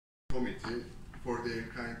committee for their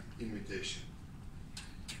kind invitation.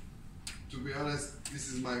 To be honest, this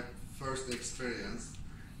is my first experience.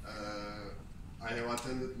 I have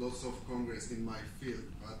attended lots of congress in my field,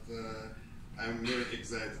 but I'm very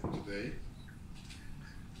excited today.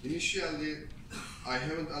 Initially, I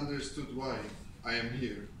haven't understood why I am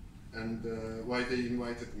here and why they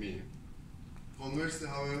invited me. Conversely,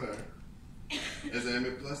 however, as I am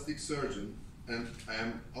a plastic surgeon and I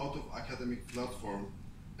am out of academic platform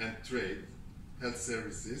and health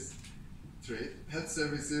services,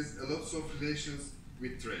 a lot of relations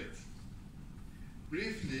with trade.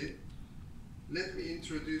 Briefly, let me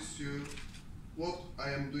introduce you what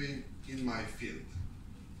I am doing in my field.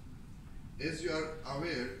 As you are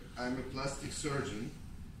aware, I am a plastic surgeon,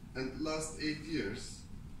 and last 8 years,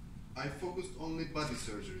 I focused only body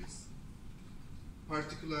surgeries,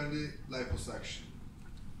 particularly liposuction.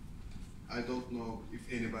 I don't know if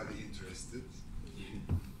anybody interested.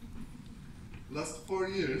 Last 4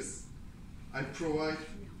 years, I provide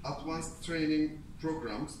advanced training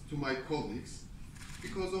programs to my colleagues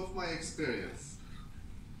because of my experience.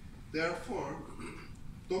 Therefore,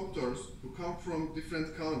 doctors who come from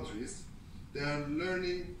different countries, they are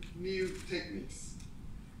learning new techniques.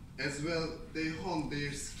 As well, they hone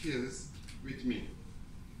their skills with me.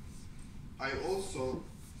 I also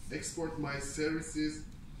export my services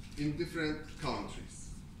in different countries.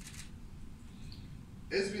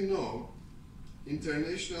 As we know,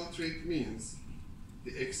 international trade means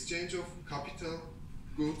the exchange of capital,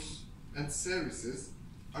 goods, and services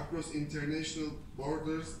across international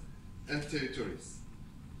borders and territories.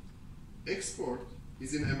 Export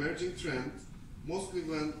is an emerging trend. Mostly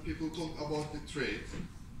when people talk about the trade,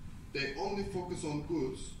 they only focus on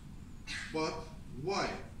goods, but why?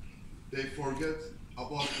 They forget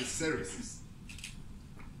about the services.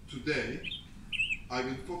 Today, I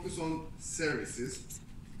will focus on services,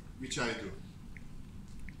 which I do.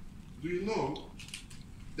 Do you know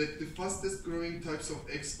that the fastest growing types of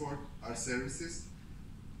export are services?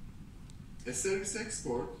 A service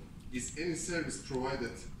export is any service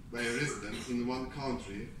provided by a resident in one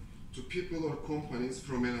country to people or companies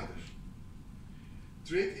from another.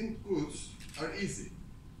 Trade in goods are easy.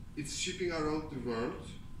 It's shipping around the world.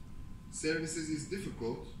 Services is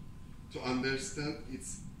difficult to understand.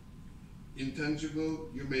 It's intangible.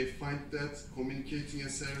 You may find that communicating a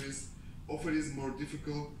service offer is more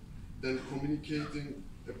difficult than communicating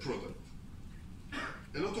a product.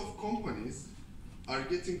 A lot of companies are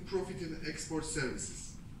getting profit in export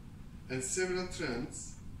services, and several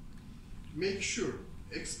trends make sure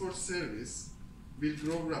export service will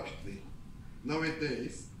grow rapidly.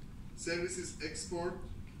 Nowadays, services export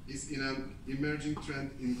is in an emerging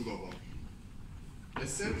trend in global. A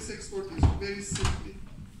service export is very simply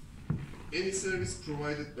any service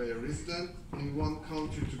provided by a resident in one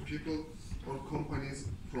country to people or companies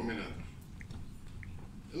from another.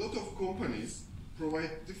 A lot of companies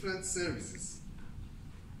provide different services.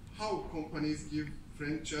 How companies give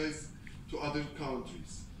franchise to other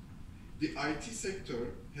countries? The IT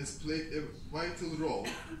sector has played a vital role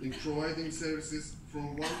in providing services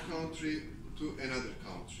from one country to another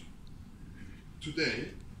country.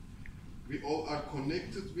 Today, we all are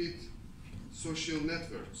connected with social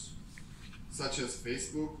networks, such as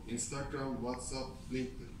Facebook, Instagram, WhatsApp,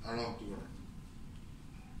 LinkedIn, around the world.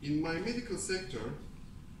 In my medical sector,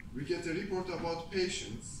 we get a report about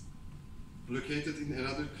patients located in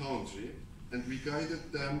another country, and we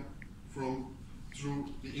guided them through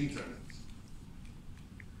the internet.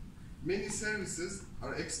 Many services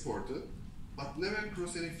are exported, but never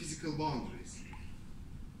cross any physical boundaries.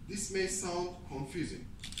 This may sound confusing,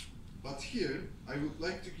 but here I would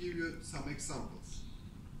like to give you some examples.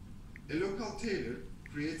 A local tailor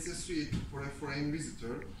creates a suite for a foreign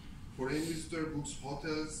visitor. Foreign visitor books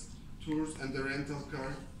hotels, tours, and a rental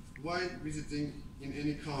car while visiting in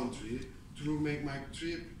any country through Make My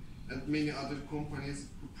Trip and many other companies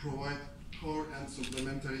who provide core and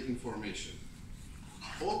supplementary information.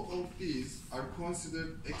 All of these are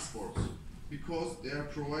considered exports because they are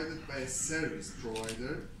provided by a service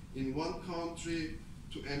provider in one country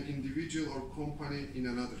to an individual or company in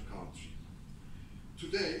another country.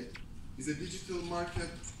 Today is a digital market.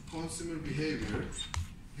 Consumer behavior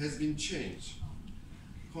has been changed.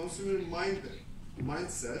 Consumer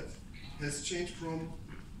mindset has changed from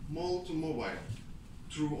mall to mobile.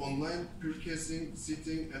 Through online purchasing,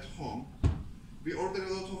 sitting at home, we order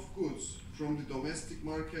a lot of goods from the domestic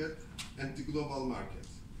market and the global market.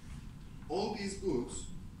 All these goods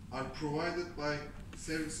are provided by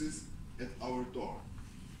services at our door.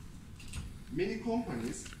 Many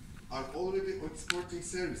companies are already exporting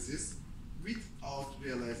services without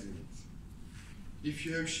realizing it. If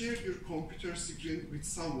you have shared your computer screen with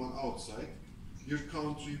someone outside your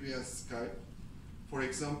country via Skype, for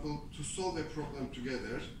example, to solve a problem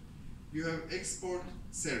together, you have export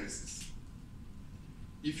services.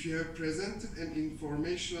 If you have presented an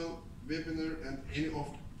informational webinar and any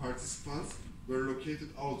of participants were located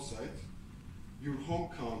outside your home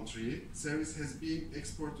country, service has been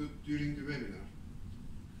exported during the webinar.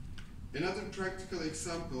 Another practical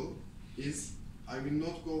example is, I will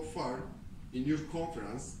not go far, in your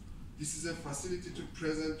conference, this is a facility to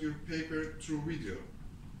present your paper through video,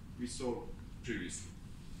 we saw previously.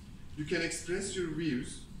 You can express your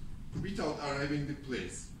views without arriving the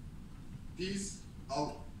place. These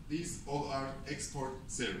all are export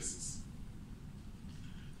services.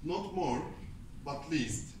 Not more, but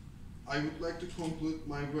least, I would like to conclude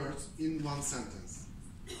my words in one sentence.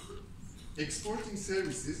 Exporting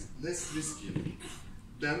services less risky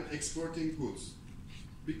than exporting goods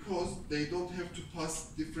because they don't have to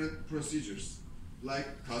pass different procedures like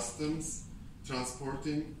customs,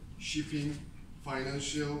 transporting, shipping,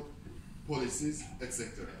 financial policies,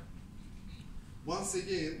 etc. Once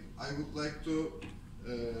again, I would like to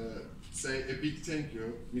say a big thank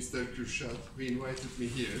you, Mr. Kürşat, who invited me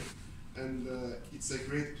here. And it's a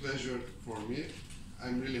great pleasure for me.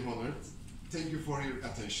 I'm really honored. Thank you for your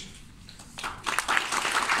attention.